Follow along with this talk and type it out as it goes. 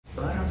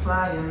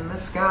fly in the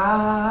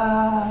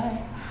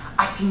sky.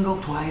 I can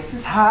go twice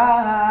as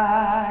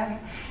high.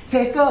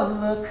 Take a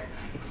look,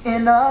 it's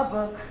in a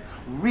book,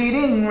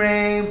 reading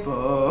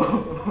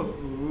Rainbow.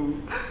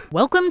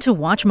 Welcome to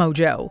Watch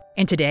Mojo,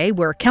 and today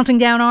we're counting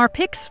down our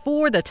picks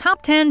for the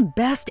top 10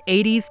 best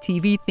 80s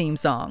TV theme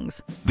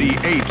songs. The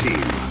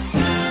A-Team.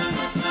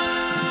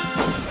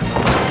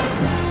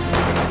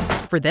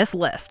 For this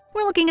list,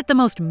 we're looking at the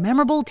most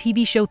memorable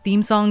TV show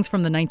theme songs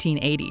from the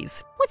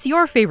 1980s. What's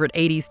your favorite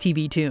 80s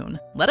TV tune?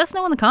 Let us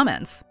know in the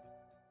comments.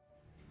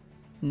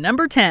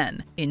 Number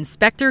 10.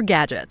 Inspector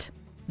Gadget.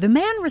 The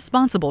man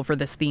responsible for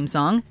this theme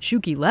song,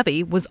 Shuki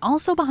Levy, was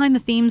also behind the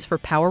themes for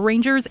Power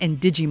Rangers and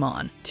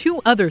Digimon,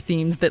 two other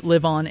themes that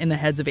live on in the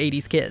heads of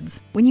 80s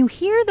kids. When you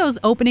hear those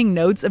opening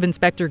notes of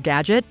Inspector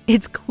Gadget,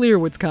 it's clear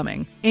what's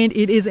coming, and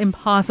it is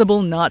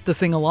impossible not to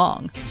sing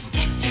along.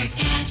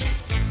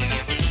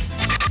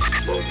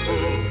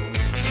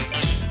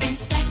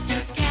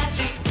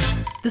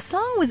 The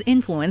song was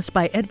influenced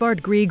by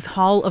Edvard Grieg's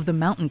Hall of the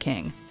Mountain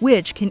King,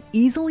 which can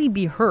easily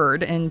be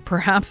heard and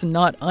perhaps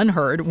not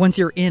unheard once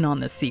you're in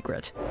on this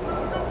secret.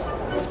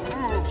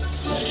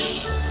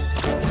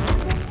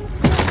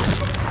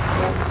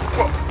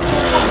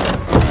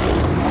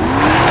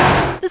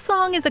 The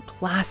song is a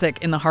classic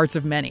in the hearts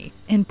of many,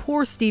 and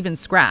poor Steven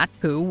Scrat,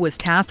 who was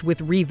tasked with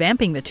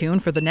revamping the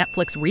tune for the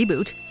Netflix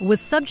reboot, was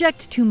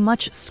subject to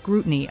much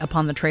scrutiny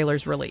upon the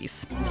trailer's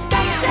release.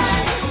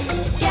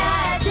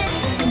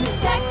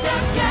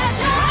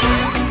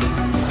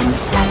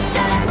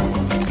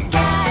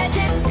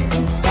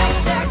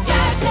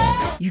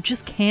 You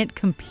just can't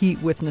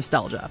compete with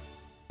nostalgia.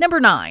 Number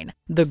 9.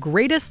 The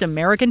Greatest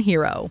American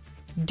Hero.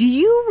 Do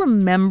you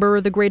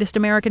remember The Greatest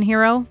American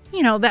Hero?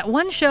 You know, that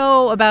one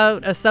show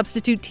about a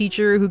substitute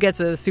teacher who gets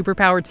a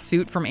superpowered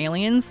suit from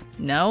aliens?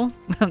 No?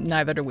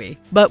 Neither do we.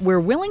 But we're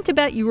willing to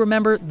bet you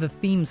remember the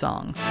theme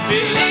song.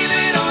 Believe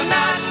it or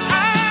not,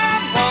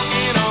 I'm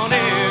walking on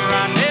air.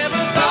 I never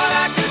thought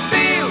I could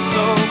feel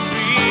so free.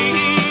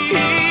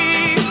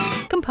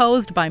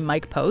 Composed by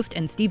Mike Post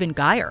and Stephen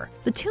Geyer,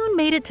 the tune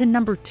made it to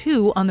number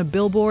 2 on the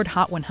Billboard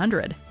Hot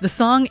 100. The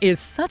song is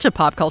such a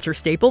pop culture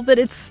staple that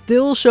it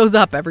still shows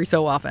up every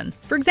so often.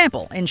 For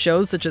example, in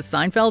shows such as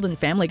Seinfeld and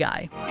Family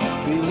Guy.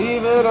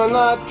 Believe it or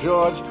not,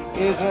 George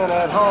isn't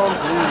at home.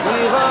 Please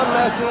leave a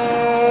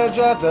message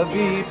at the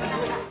beep.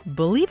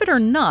 Believe it or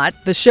not,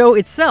 the show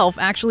itself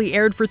actually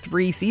aired for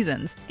 3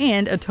 seasons,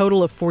 and a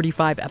total of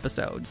 45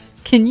 episodes.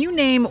 Can you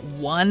name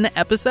one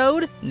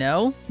episode?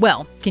 No?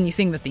 Well, can you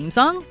sing the theme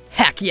song?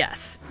 Heck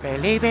yes!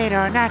 Believe it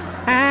or not,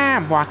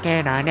 I'm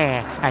walking on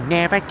air. I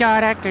never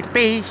thought I could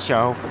be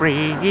so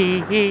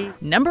free.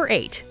 Number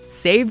 8.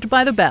 Saved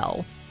by the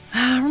Bell.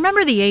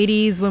 Remember the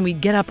 80s when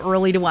we'd get up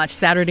early to watch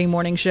Saturday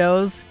morning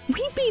shows?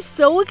 We'd be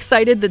so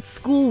excited that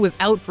school was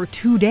out for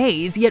 2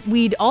 days, yet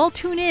we'd all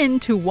tune in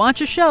to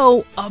watch a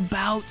show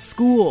about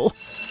school.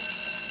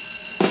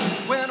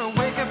 When I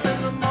wake up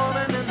in the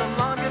morning and the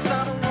alarm gets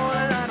out of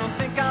warning, I don't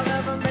think I'll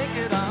ever make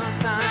it on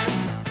time.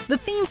 The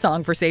theme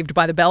song for Saved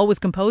by the Bell was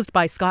composed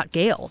by Scott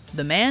Gale,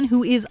 the man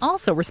who is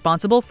also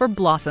responsible for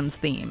Blossom's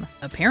theme.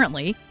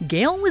 Apparently,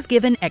 Gale was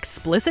given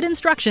explicit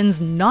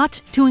instructions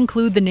not to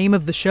include the name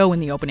of the show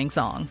in the opening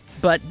song,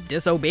 but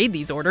disobeyed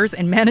these orders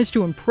and managed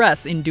to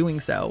impress in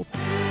doing so.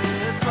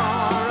 It's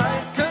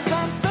alright, 'cause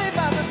I'm saved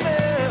by the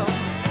bell.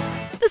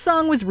 The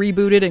song was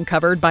rebooted and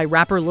covered by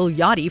rapper Lil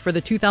Yachty for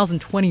the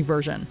 2020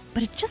 version,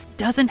 but it just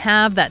doesn't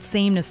have that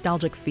same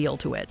nostalgic feel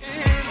to it.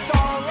 It's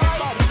alright,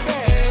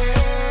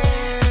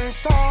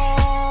 it's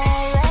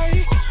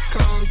alright,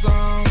 'cause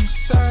I'm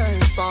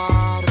saved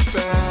by the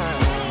bell.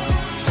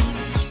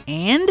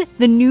 And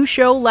the new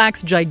show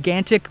lacks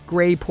gigantic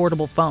gray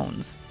portable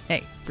phones.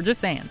 Hey, we're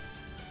just saying.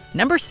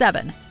 Number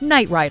 7.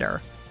 Knight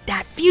Rider.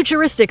 That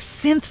futuristic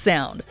synth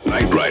sound.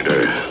 Knight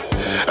Rider,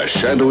 a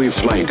shadowy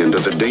flight into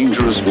the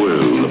dangerous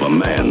world of a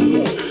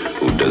man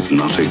who does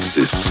not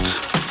exist.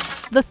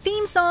 The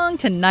theme song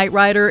to Knight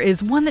Rider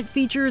is one that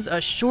features a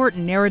short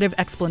narrative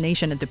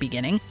explanation at the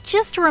beginning,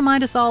 just to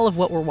remind us all of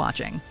what we're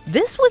watching.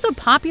 This was a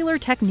popular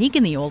technique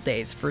in the old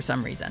days for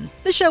some reason.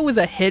 The show was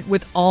a hit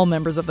with all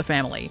members of the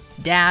family.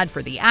 Dad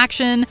for the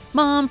action,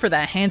 Mom for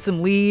the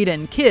handsome lead,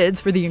 and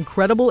kids for the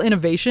incredible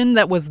innovation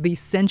that was the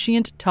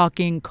sentient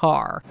talking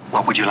car.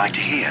 What would you like to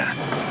hear?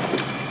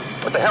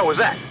 What the hell was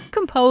that?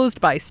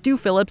 Composed by Stu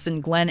Phillips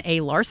and Glenn A.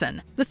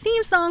 Larson. The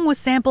theme song was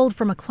sampled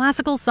from a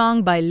classical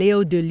song by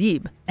Léo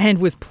Delibes and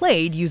was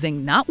played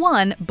using not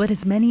one, but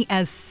as many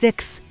as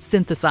 6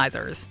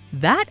 synthesizers.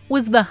 That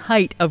was the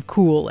height of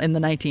cool in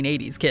the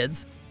 1980s,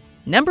 kids.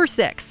 Number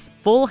 6.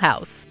 Full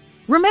House.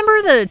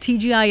 Remember the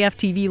TGIF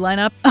TV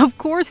lineup? Of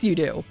course you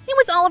do. It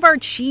was all of our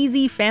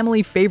cheesy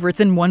family favorites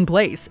in one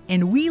place,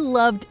 and we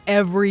loved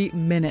every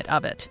minute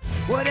of it.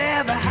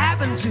 Whatever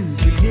happened to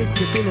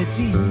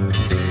predictability?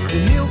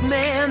 The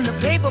milkman, the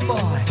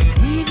paperboy,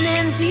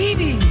 evening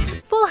TV.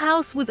 Full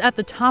House was at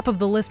the top of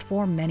the list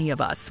for many of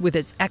us, with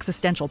its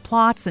existential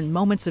plots and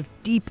moments of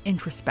deep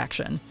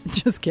introspection.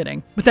 Just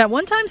kidding. But that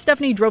one time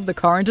Stephanie drove the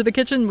car into the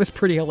kitchen was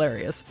pretty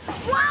hilarious.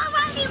 Whoa,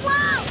 Randy, whoa!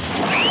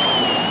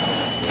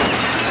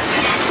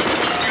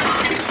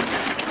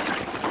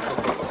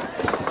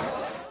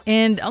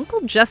 And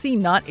Uncle Jesse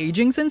not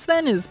aging since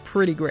then is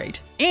pretty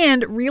great.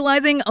 And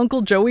realizing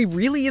Uncle Joey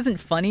really isn't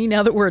funny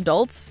now that we're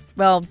adults,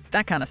 well,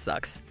 that kinda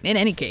sucks. In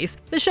any case,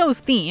 the show's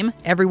theme,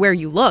 Everywhere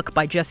You Look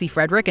by Jesse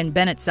Frederick and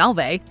Bennett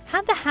Salve,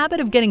 had the habit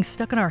of getting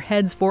stuck in our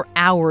heads for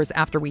hours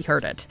after we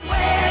heard it.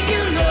 Where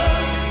you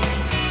look,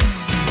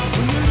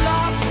 when you're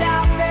lost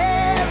out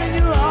there and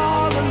you're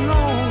all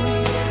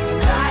alone,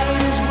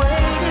 life is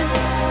waiting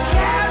to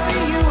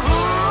carry you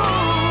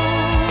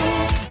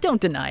home.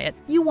 Don't deny it,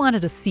 you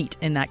wanted a seat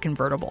in that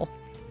convertible.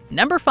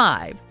 Number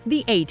 5,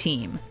 The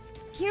A-Team.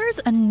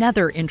 Here's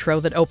another intro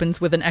that opens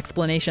with an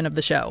explanation of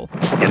the show.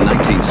 In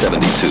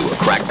 1972, a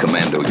crack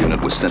commando unit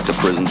was sent to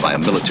prison by a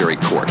military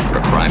court for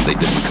a crime they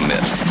didn't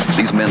commit.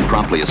 These men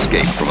promptly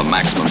escaped from a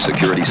maximum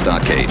security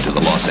stockade to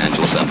the Los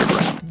Angeles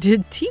underground.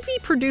 Did TV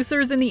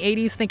producers in the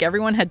 80s think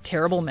everyone had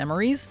terrible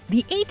memories?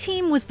 The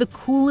A-Team was the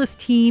coolest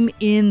team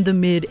in the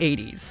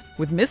mid-80s.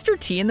 With Mr.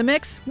 T in the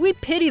mix, we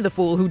pity the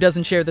fool who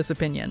doesn't share this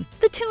opinion.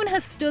 The tune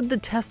has stood the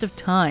test of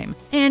time,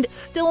 and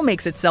still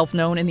makes itself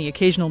known in the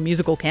occasional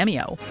musical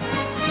cameo.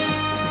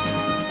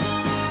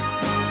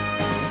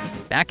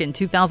 Back in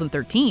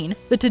 2013,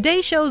 the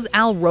Today Show's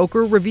Al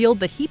Roker revealed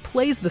that he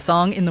plays the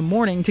song in the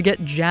morning to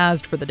get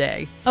jazzed for the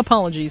day.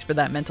 Apologies for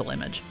that mental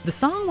image. The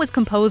song was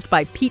composed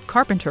by Pete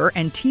Carpenter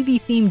and TV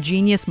theme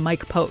genius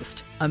Mike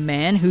Post, a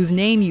man whose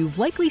name you've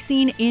likely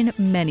seen in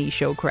many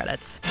show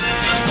credits.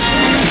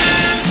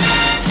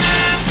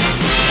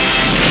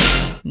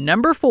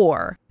 Number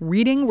 4,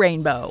 Reading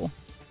Rainbow.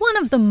 One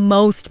of the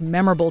most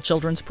memorable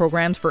children's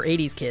programs for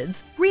 80s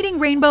kids, Reading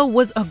Rainbow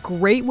was a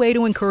great way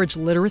to encourage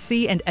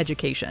literacy and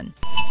education.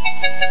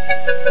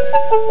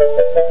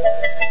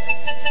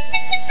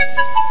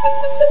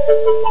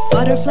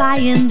 Butterfly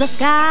in the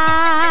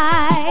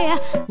sky.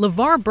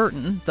 LeVar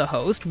Burton, the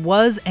host,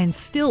 was and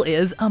still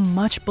is a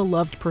much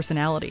beloved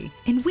personality,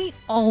 and we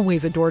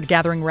always adored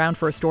gathering around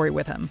for a story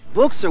with him.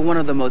 Books are one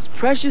of the most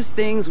precious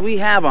things we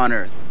have on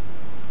Earth.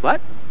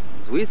 But,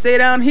 as we say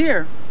down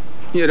here,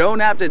 you don't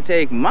have to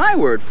take my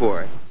word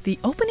for it. The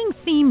opening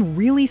theme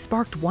really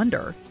sparked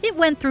wonder. It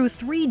went through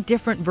 3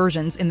 different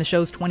versions in the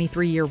show's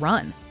 23-year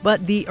run,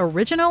 but the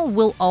original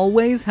will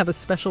always have a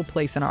special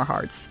place in our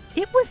hearts.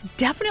 It was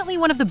definitely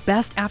one of the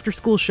best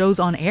after-school shows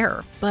on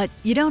air, but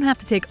you don't have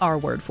to take our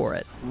word for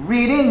it.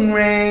 Reading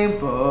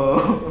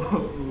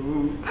Rainbow.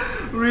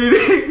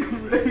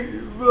 Reading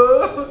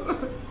Rainbow.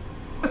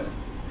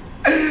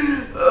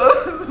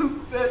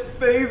 Oh, set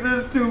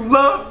phasers to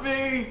love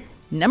me.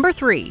 Number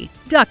 3,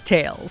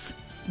 DuckTales.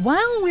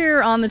 While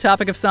we're on the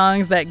topic of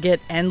songs that get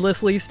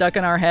endlessly stuck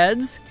in our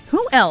heads,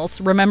 who else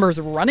remembers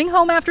running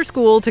home after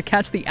school to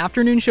catch the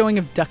afternoon showing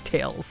of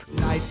DuckTales?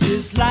 Life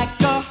is like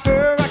a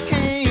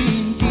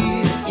hurricane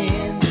here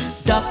in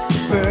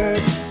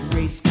Duckburg.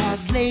 Race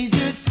cars,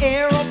 lasers,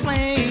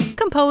 aeroplanes.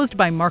 Composed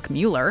by Mark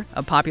Mueller,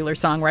 a popular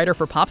songwriter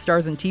for pop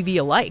stars and TV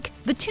alike,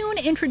 the tune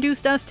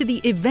introduced us to the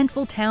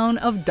eventful town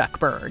of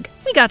Duckburg.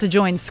 We got to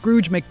join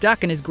Scrooge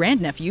McDuck and his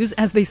grandnephews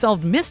as they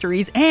solved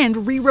mysteries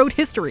and rewrote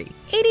history.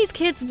 80s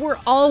kids were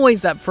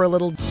always up for a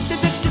little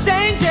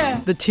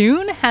danger. The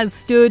tune has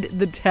stood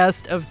the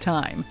test of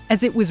time,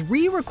 as it was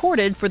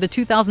re-recorded for the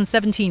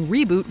 2017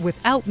 reboot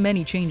without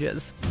many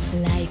changes.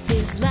 Life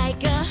is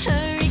like a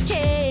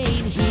hurricane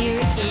here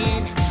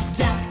in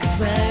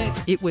Duckburg.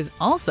 It was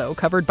also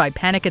covered by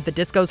Panic at the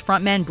Disco's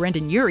frontman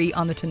Brendan Urie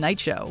on The Tonight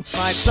Show.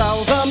 Might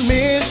solve a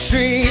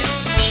mystery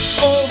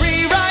or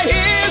rewrite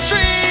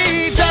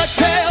history.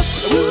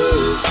 DuckTales.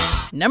 Woo!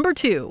 Number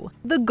 2,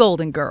 The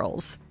Golden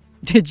Girls.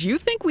 Did you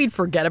think we'd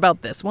forget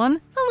about this one?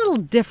 A little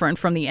different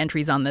from the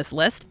entries on this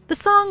list. The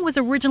song was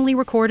originally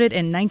recorded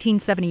in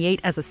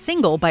 1978 as a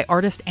single by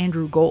artist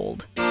Andrew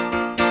Gold.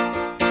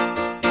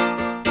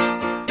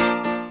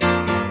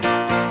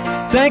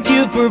 Thank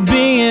you for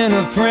being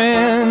a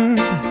friend.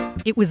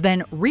 It was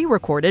then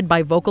re-recorded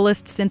by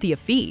vocalist Cynthia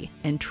Fee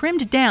and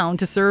trimmed down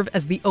to serve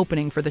as the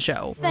opening for the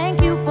show.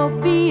 Thank you for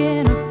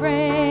being a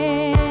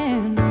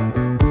friend.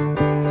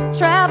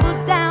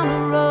 Travel down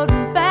the road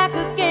and back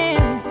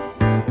again.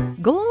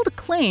 Gold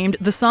claimed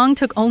the song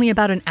took only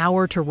about an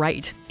hour to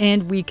write,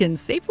 and we can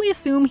safely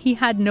assume he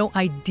had no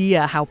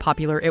idea how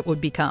popular it would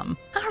become.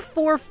 Our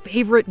 4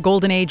 favorite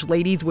Golden Age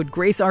ladies would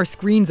grace our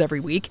screens every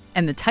week,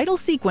 and the title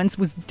sequence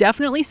was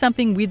definitely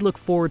something we'd look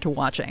forward to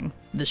watching.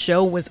 The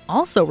show was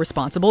also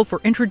responsible for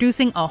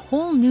introducing a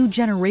whole new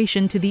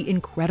generation to the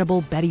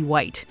incredible Betty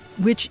White,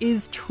 which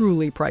is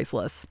truly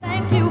priceless.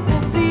 Thank you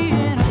for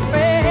being a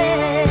friend.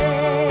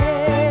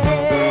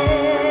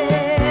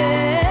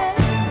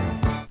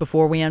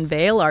 Before we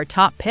unveil our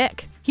top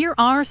pick, here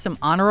are some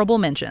honorable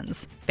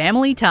mentions.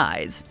 Family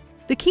Ties.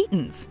 The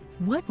Keatons.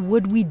 What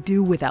would we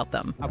do without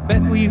them? I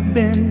bet we've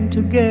been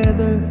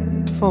together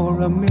for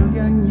a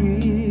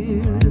million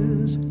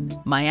years.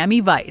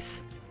 Miami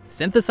Vice.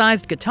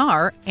 Synthesized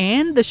guitar,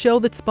 and the show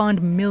that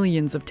spawned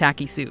millions of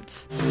tacky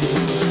suits.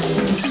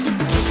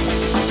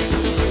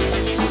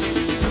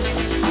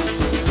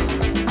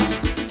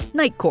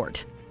 Night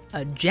Court.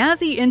 A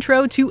jazzy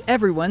intro to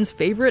everyone's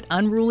favorite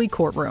unruly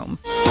courtroom.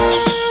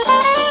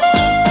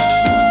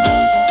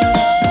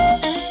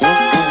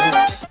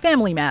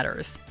 Family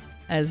Matters.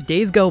 As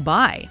days go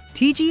by,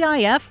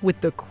 TGIF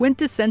with the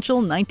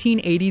quintessential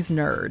 1980s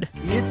nerd.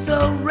 It's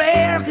a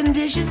rare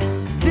condition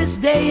this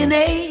day and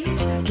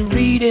age to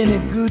read any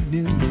good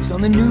news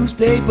on the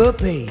newspaper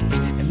page.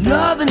 And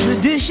love and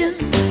tradition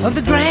of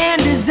the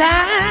grand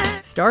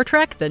design. Star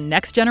Trek: The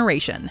Next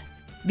Generation.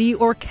 The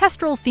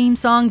orchestral theme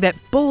song that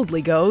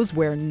boldly goes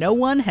where no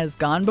one has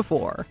gone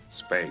before.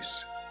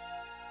 Space,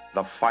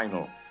 the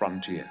final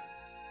frontier.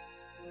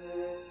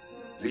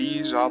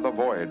 These are the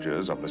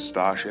voyages of the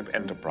Starship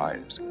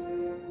Enterprise.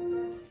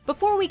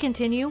 Before we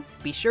continue,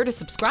 be sure to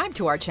subscribe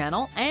to our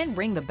channel and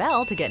ring the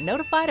bell to get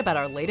notified about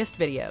our latest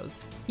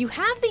videos. You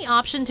have the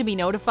option to be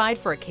notified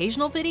for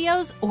occasional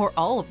videos or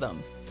all of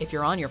them. If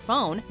you're on your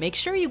phone, make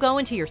sure you go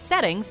into your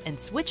settings and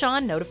switch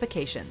on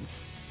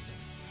notifications.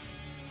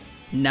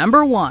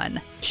 Number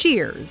 1.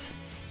 Cheers.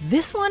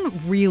 This one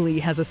really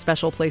has a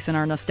special place in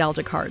our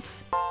nostalgic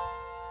hearts.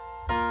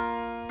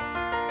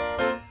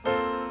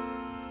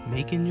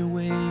 Making your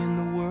way in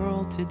the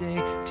world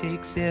today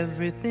takes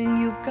everything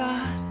you've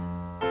got.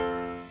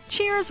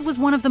 Cheers was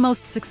one of the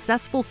most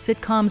successful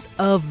sitcoms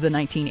of the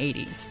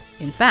 1980s.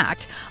 In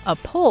fact, a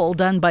poll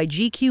done by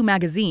GQ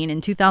magazine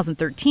in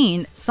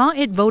 2013 saw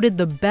it voted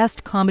the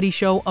best comedy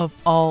show of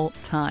all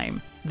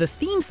time. The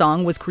theme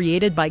song was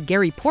created by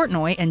Gary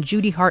Portnoy and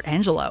Judy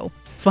Hart-Angelo.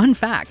 Fun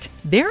fact,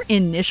 their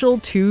initial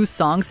 2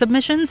 song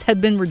submissions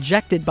had been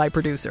rejected by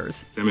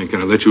producers. Sammy, can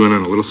I let you in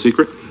on a little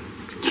secret?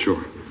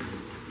 Sure.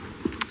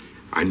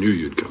 I knew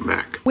you'd come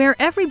back. Where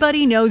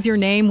Everybody Knows Your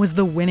Name was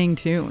the winning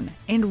tune,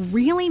 and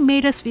really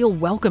made us feel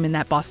welcome in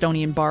that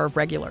Bostonian bar of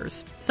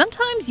regulars.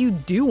 Sometimes you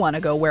do want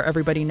to go where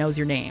everybody knows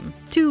your name.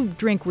 To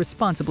drink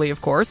responsibly,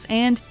 of course,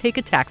 and take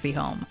a taxi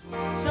home.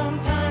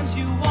 Sometimes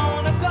you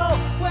want to go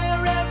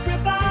where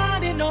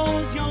everybody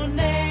knows your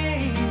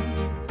name.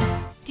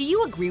 Do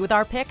you agree with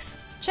our picks?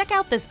 Check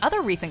out this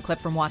other recent clip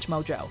from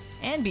WatchMojo.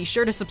 And be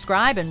sure to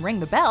subscribe and ring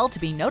the bell to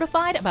be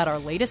notified about our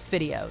latest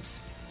videos.